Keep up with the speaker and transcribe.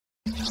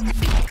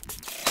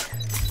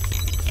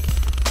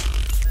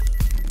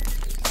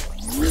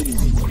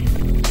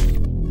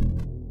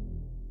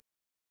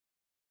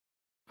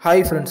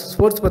Hi friends,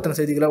 sports பற்றின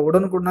செய்திகளை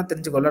உடனுக்குடனாக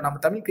தெரிஞ்சுக்கொள்ள நம்ம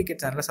தமிழ் கிரிக்கெட்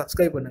சேனலை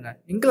சப்ஸ்கிரைப் பண்ணுங்க.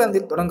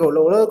 இங்கிலாந்தில் தொடங்க உள்ள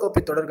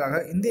உலகக்கோப்பை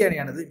தொடர்காக இந்திய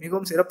அணியானது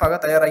மிகவும் சிறப்பாக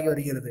தயாராகி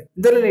வருகிறது.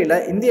 இந்த நிலையில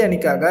இந்திய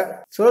அணிக்காக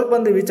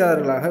சுழற்பந்து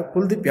வீச்சாளர்களாக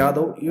குல்தீப்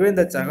யாதவ்,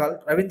 யுவேந்தர் சஹால்,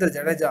 ரவீந்திர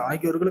ஜடேஜா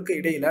ஆகியோர்களுக்கு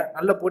இடையில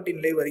நல்ல போட்டி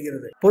நிலை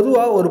வருகிறது.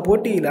 பொதுவா ஒரு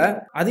போட்டியில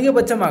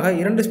அதிகபட்சமாக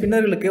 2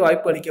 ஸ்பின்னர்களுக்கு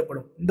வாய்ப்பு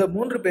அளிக்கப்படும். இந்த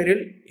 3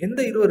 பேரில் எந்த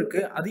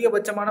இருவருக்கு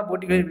அதிகபட்சமான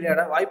போட்டிகளில்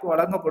விளையாட வாய்ப்பு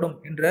வழங்கப்படும்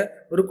என்ற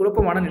ஒரு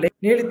குழப்பமான நிலை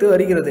நீடித்து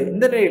வருகிறது.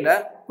 இந்த நிலையில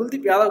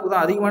குல்தீப் யாதவுக்கு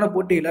தான் அதிகமான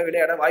போட்டியில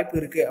விளையாட வாய்ப்பு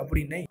இருக்கு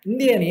அப்படின்னு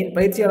இந்திய அணியின்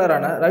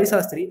பயிற்சியாளரான ரவி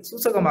சாஸ்திரி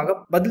சூசகமாக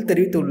பதில்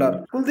தெரிவித்துள்ளார்.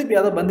 குல்தீப்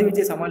யாதவ் பந்து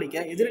வீச்சை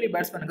சமாளிக்க எதிரணி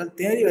பேட்ஸ்மேன்கள்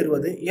தேறி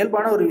வருவது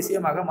இயல்பான ஒரு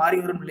விஷயமாக மாறி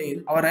வரும்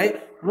நிலையில் அவரை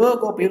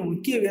உலகக்கோப்பையில்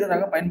முக்கிய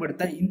வீரராக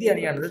பயன்படுத்த இந்திய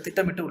அணியானது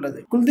திட்டமிட்டு உள்ளது.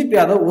 குல்தீப்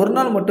யாதவ்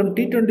ஒருநாள் மற்றும்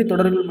T20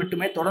 தொடர்கள்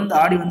மட்டுமே தொடர்ந்து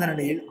ஆடி வந்த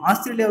நிலையில்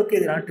ஆஸ்திரேலியாவுக்கு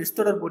எதிரான டெஸ்ட்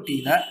தொடர்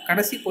போட்டியில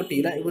கடைசி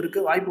போட்டியில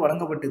இவருக்கு வாய்ப்பு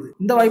வழங்கப்பட்டது.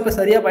 இந்த வாய்ப்பை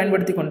சரியா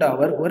பயன்படுத்தி கொண்ட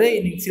அவர் ஒரே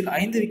இன்னிங்ஸில்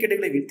 5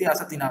 விக்கெட்டுகளை வீழ்த்தி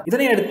அசத்தினார்.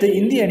 இதனையடுத்து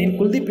இந்திய அணியின்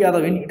குல்தீப்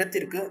யாதவின்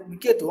இடத்திற்கு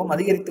முக்கியத்துவம்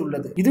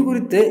அதிகரித்துள்ளது. இது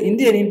குறித்து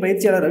இந்திய அணியின்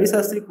பயிற்சியாளர் ரவி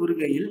சாஸ்திரி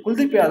கூறுகையில்,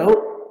 குல்தீப் யாதவ்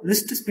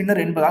ரிஸ்ட் ஸ்பின்னர்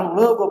என்பதால்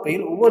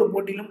உலகக்கோப்பையில் ஒவ்வொரு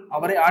போட்டியிலும்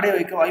அவரை ஆட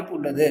வைக்க வாய்ப்பு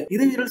உள்ளது.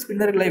 இருவிரல்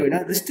ஸ்பின்னர்களை விட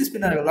ரிஸ்ட்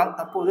ஸ்பின்னர்கள் தான்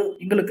தற்போது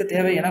எங்களுக்கு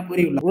தேவை என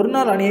கூறியுள்ளார்.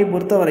 ஒருநாள் அணியை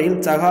பொறுத்தவரையில்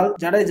சஹால்,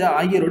 ஜடேஜா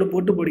ஆகியோரோடு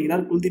போட்டு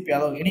போடுகிறார் குல்தீப்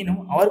யாதவ். எனினும்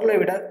அவர்களை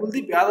விட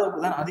குல்தீப் யாதவுக்கு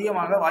தான்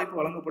அதிகமாக வாய்ப்பு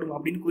வழங்கப்படும்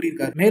அப்படின்னு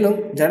கூறியிருக்கார். மேலும்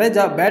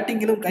ஜடேஜா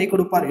பேட்டிங்கிலும் கை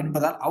கொடுப்பார்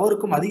என்பதால்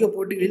அவருக்கும் அதிக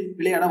போட்டிகளில்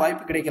விளையாட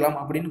வாய்ப்பு கிடைக்கலாம்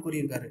அப்படின்னு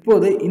கூறியிருக்காரு.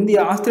 இப்போது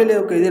இந்தியா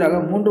ஆஸ்திரேலியாவுக்கு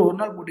எதிராக 3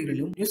 ஒருநாள்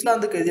போட்டிகளிலும்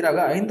நியூசிலாந்துக்கு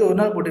எதிராக 5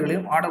 ஒருநாள்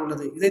போட்டிகளிலும் ஆட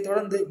உள்ளது. இதைத்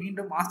தொடர்ந்து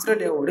மீண்டும்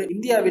ஆஸ்திரேலியாவோடு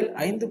இந்தியாவில்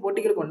 5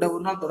 போட்டிகள் கொண்ட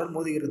ஒருநாள் தொடர்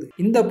மோதுகிறது.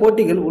 இந்த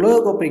போட்டிகள்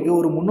உலகக்கோப்பைக்கு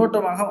ஒரு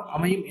முன்னோட்டமாக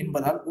அமையும்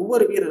என்பதால்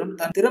ஒவ்வொரு வீரரும்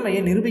தன்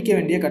திறமையை நிரூபிக்க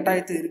வேண்டிய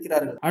கட்டாயத்தில்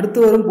இருக்கிறார்கள்.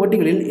 அடுத்து வரும்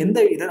போட்டிகளில் எந்த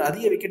வீரர்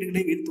அதிக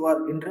விக்கெட்டுகளை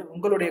வீழ்த்துவார் என்று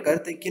உங்களுடைய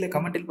கருத்தை கீழே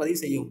கமெண்டில்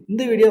பதிவு செய்யவும்.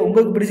 இந்த வீடியோ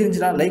உங்களுக்கு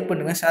பிடிச்சிருந்துச்சுன்னா லைக்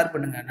பண்ணுங்க, ஷேர்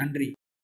பண்ணுங்க. நன்றி.